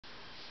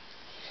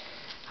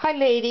Hi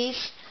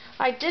ladies,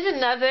 I did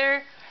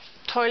another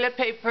toilet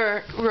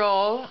paper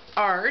roll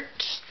art,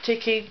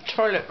 taking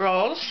toilet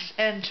rolls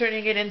and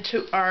turning it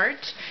into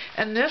art,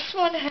 and this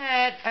one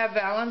had a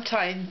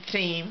Valentine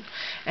theme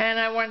and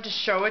I wanted to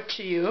show it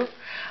to you.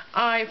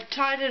 I've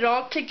tied it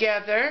all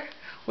together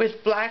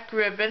with black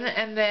ribbon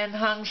and then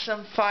hung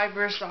some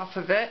fibers off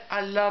of it.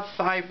 I love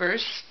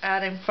fibers,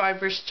 adding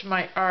fibers to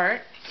my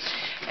art,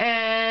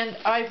 and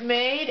I've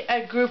made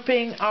a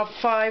grouping of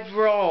 5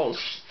 rolls.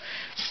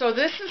 So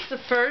this is the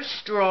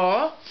first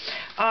roll.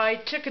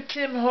 I took a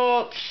Tim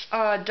Holtz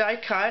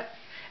die cut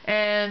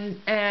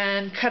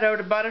and cut out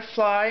a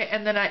butterfly,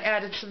 and then I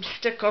added some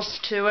stickles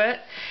to it,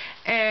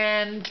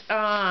 and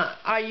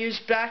I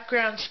used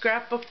background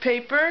scrapbook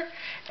paper,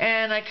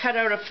 and I cut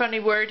out a funny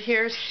word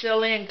here,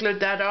 silly, and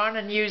glued that on,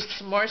 and used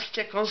some more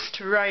stickles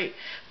to write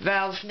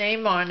Val's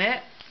name on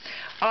it.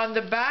 On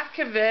the back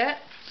of it,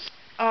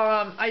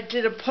 I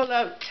did a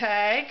pull-out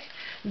tag.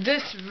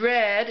 This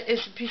red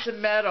is a piece of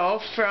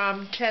metal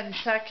from 10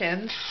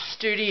 Seconds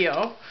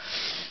Studio,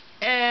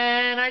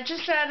 and I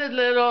just added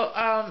little,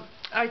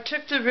 I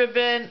took the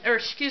ribbon, or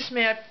excuse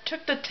me, I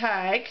took the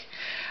tag,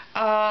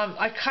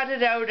 I cut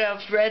it out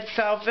of red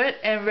velvet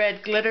and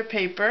red glitter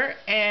paper,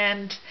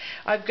 and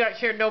I've got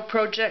here no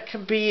project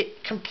can be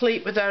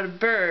complete without a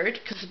bird,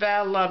 because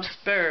Val loves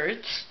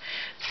birds.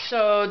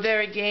 So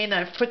there again,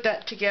 I've put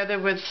that together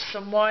with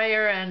some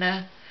wire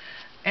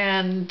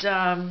and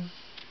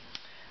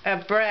a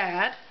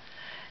brad,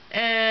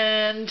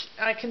 and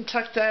I can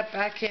tuck that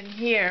back in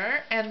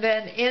here, and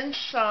then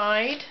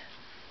inside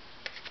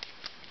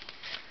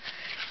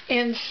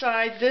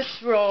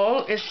this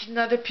roll is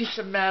another piece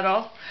of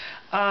metal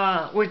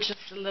with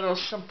just a little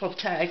simple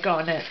tag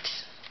on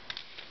it.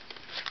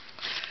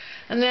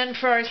 And then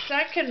for our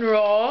second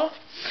roll,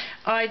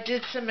 I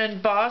did some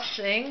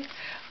embossing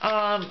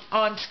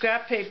on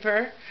scrap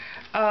paper,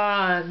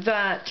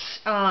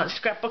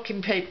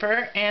 scrapbooking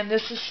paper, and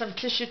this is some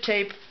tissue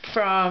tape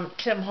from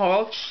Tim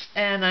Holtz,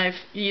 and I've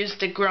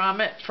used a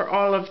grommet for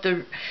all of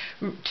to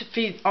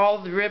feed all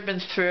the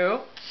ribbons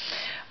through.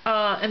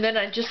 And then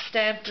I just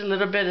stamped a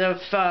little bit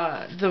of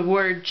the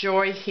word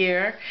joy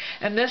here,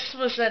 and this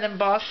was an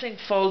embossing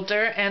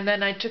folder, and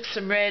then I took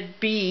some red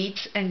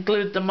beads and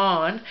glued them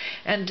on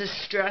and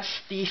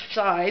distressed these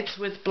sides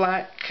with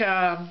black,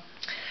 I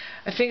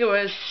think it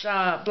was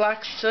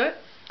black soot,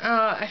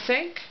 I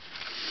think.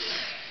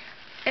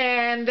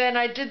 And then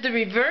I did the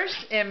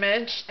reverse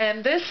image,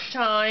 and this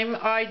time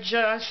I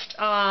just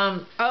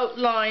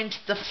outlined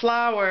the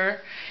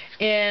flower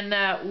in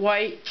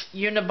white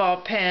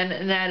Uniball pen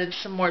and added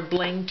some more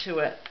bling to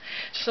it.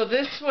 So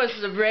this was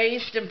the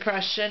raised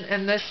impression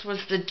and this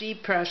was the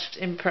depressed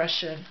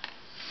impression.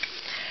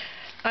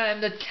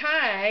 And the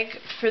tag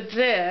for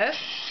this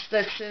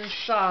that's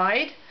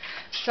inside,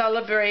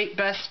 celebrate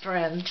best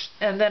friends,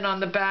 and then on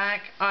the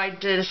back I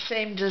did the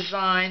same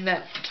design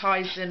that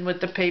ties in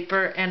with the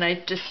paper, and I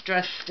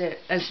distressed it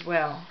as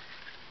well.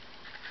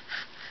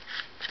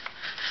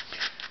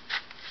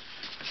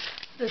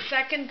 The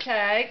second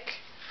tag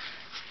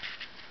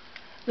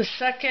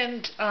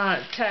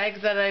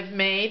that I've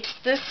made,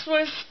 this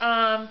was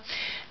a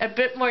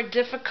bit more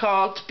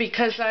difficult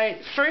because I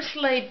first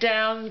laid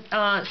down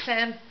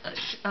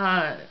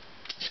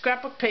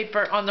scrapbook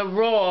paper on the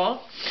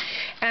roll,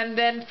 and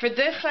then for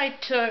this I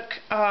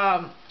took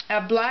a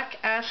black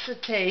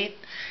acetate,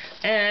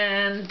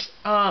 and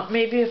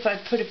maybe if I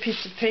put a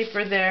piece of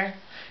paper there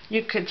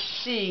you could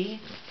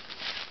see.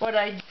 What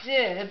I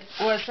did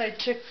was I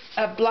took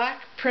a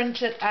black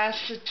printed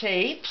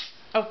acetate,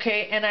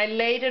 okay, and I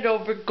laid it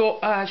over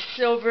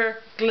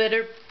silver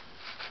glitter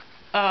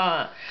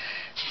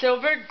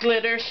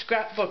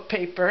scrapbook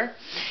paper,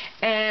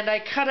 and I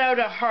cut out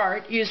a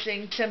heart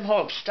using Tim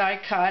Holtz die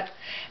cut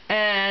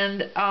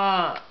and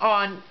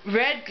on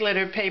red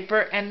glitter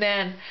paper, and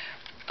then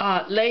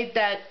laid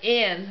that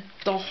in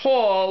the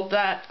hole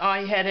that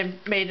I had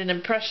made an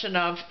impression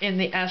of in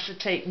the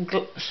acetate and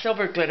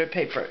silver glitter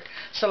paper.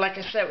 So like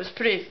I said, it was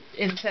pretty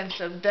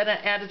intensive. Then I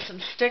added some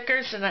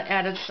stickers and I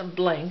added some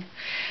bling.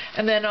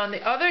 And then on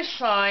the other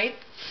side,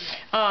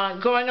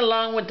 going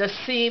along with the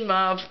theme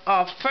of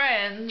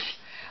Friends,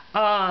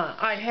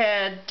 I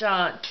had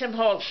Tim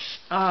Holtz,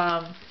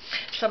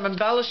 some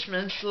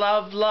embellishments,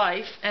 love,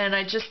 life, and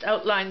I just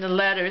outlined the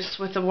letters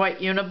with a white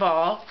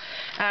Uniball,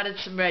 added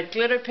some red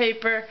glitter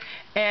paper,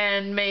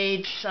 and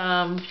made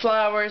some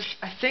flowers.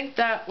 I think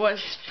that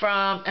was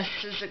from a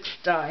Sizzix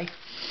die.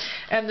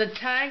 And the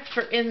tag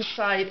for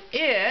inside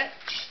it,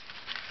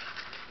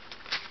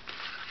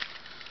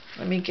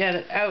 let me get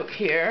it out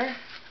here,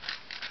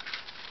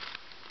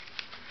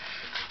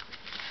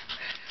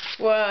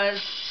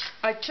 was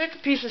I took a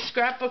piece of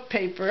scrapbook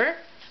paper,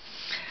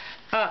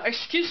 I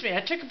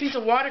took a piece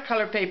of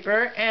watercolor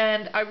paper,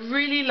 and I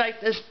really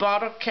like this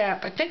bottle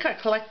cap. I think I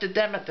collected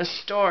them at the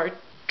store.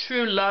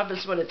 True love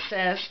is what it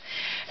says.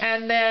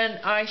 And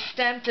then I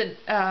stamped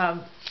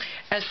a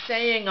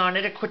saying on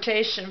it, a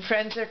quotation: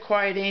 friends are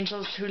quiet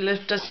angels who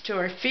lift us to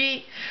our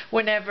feet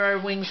whenever our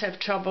wings have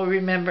trouble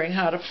remembering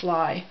how to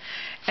fly.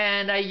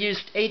 and I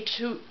used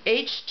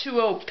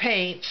H2O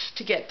paints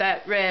to get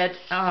that red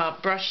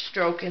brush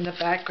stroke in the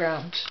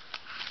background.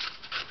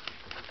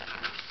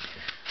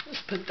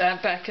 Let's put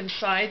that back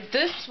inside.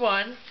 This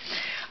one,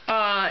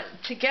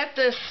 to get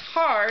this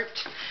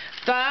heart,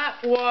 that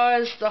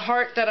was the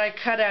heart that I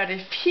cut out of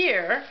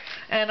here,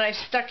 and I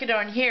stuck it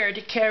on here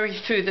to carry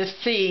through the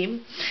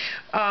theme.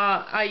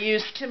 I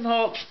used Tim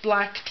Holtz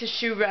black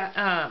tissue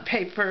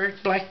paper,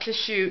 black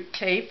tissue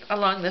tape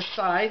along the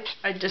sides.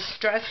 I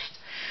distressed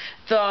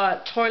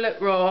the toilet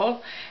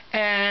roll,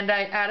 and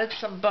I added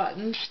some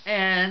buttons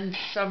and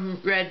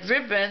some red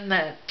ribbon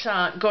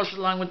that goes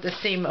along with the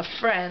theme of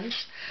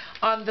Friends.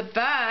 On the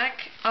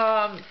back,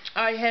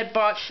 I had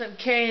bought some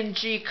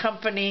K&G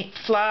Company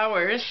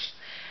flowers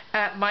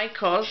at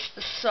Michael's,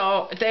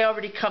 so they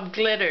already come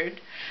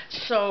glittered,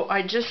 so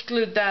I just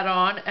glued that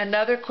on.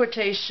 Another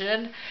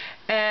quotation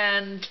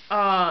and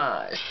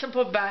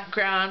simple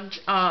background.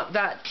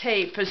 That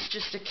tape is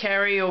just a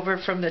carryover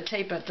from the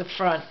tape at the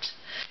front.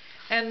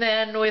 And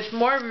then with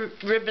more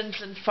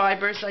ribbons and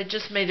fibers, I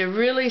just made a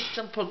really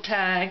simple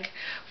tag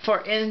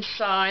for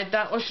inside.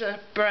 That was a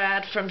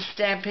brad from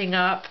Stampin'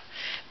 Up,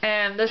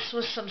 and this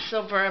was some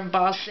silver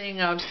embossing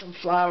of some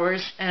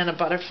flowers and a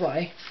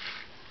butterfly.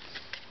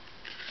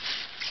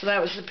 So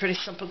that was a pretty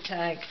simple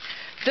tag.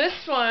 This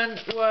one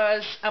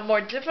was a more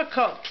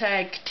difficult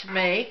tag to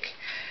make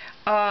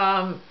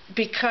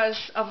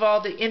because of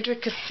all the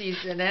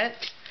intricacies in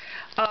it.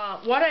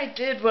 What I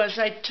did was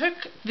I took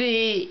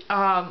the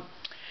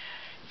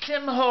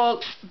Tim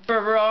Holtz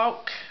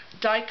Baroque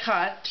die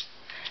cut,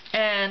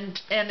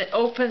 and it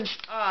opens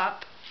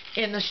up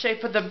in the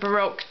shape of the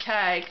Baroque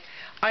tag.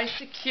 I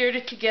secured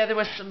it together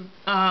with some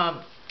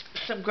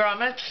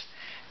grommets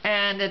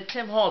and a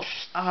Tim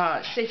Holtz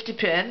safety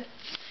pin.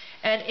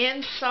 And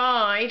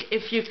inside,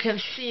 if you can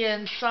see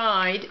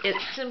inside,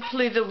 it's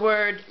simply the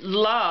word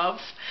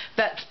love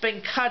that's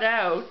been cut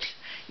out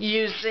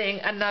using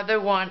another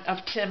one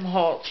of Tim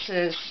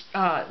Holtz's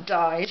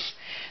dies.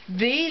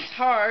 These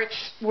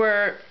hearts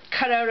were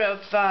cut out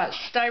of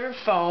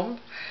styrofoam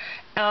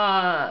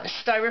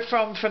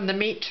from the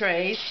meat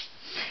trays,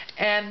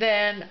 and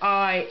then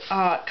I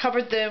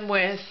covered them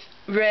with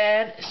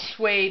red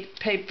suede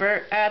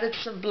paper, added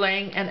some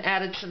bling, and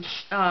added some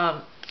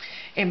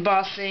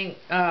embossing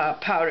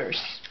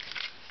powders.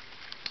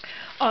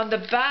 On the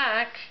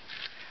back,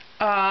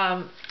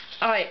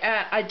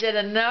 I did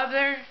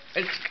another,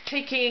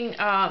 taking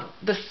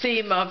the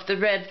theme of the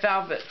red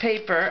velvet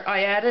paper,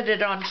 I added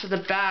it onto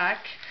the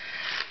back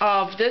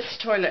of this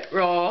toilet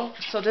roll.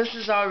 So this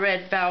is all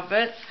red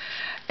velvet,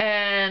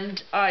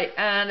 and I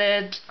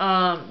added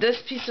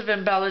this piece of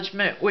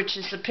embellishment, which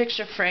is a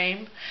picture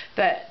frame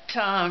that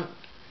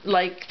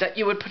that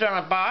you would put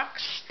on a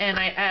box, and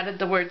I added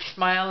the word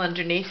smile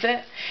underneath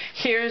it.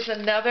 Here's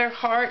another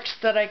heart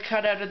that I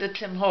cut out of the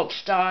Tim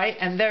Holtz die,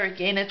 and there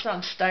again it's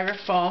on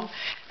styrofoam,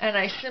 and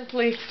I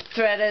simply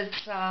threaded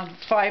some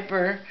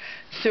fiber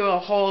through a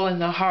hole in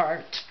the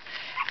heart.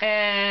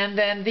 And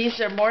then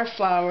these are more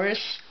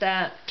flowers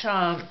that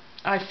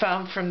I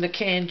found from the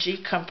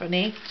K&G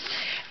Company,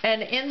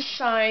 and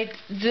inside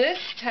this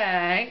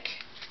tag,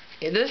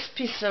 this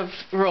piece of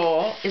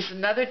roll, is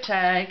another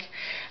tag,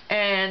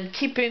 and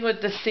keeping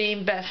with the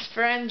theme Best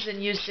Friends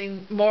and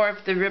using more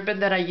of the ribbon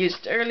that I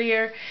used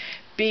earlier,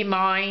 Be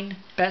Mine,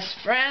 Best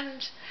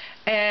Friend.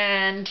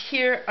 And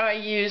here I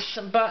used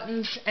some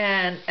buttons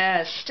and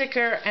a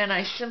sticker, and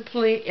I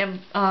simply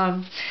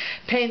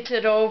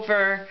painted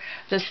over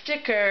the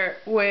sticker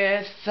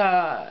with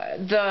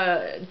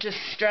the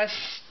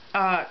Distress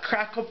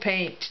crackle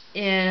paint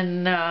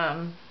in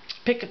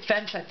Picket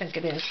Fence, I think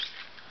it is.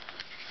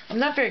 I'm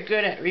not very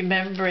good at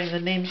remembering the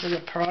names of the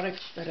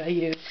products that I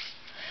use.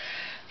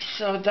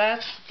 So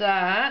that's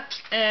that,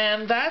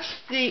 and that's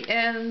the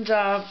end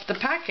of the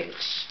package.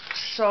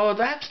 So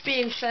that's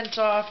being sent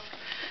off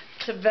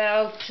to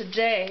Val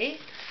today,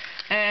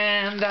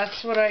 and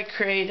that's what I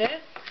created.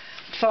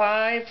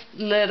 5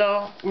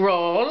 little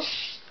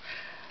rolls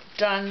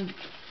done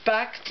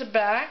back to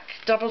back,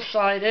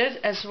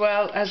 double-sided, as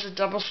well as a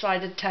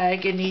double-sided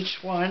tag in each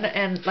one.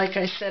 And like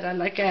I said, I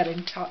like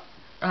adding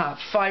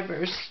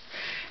fibers,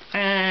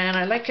 and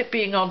I like it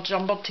being all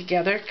jumbled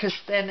together because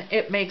then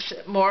it makes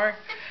it more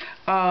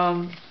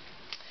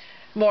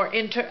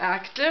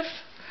interactive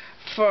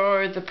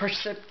for the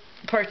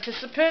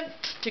participant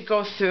to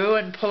go through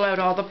and pull out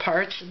all the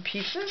parts and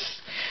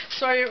pieces.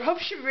 So I hope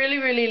she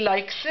really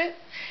likes it.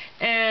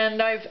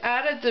 And I've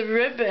added the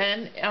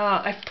ribbon,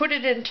 I've put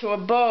it into a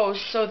bow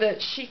so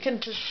that she can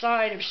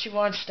decide if she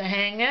wants to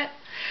hang it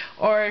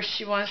or if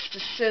she wants to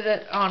sit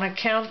it on a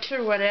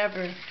counter,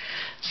 whatever.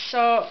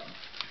 So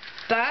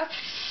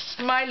that's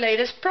my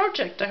latest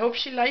project. I hope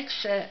she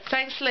likes it.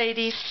 Thanks,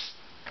 ladies.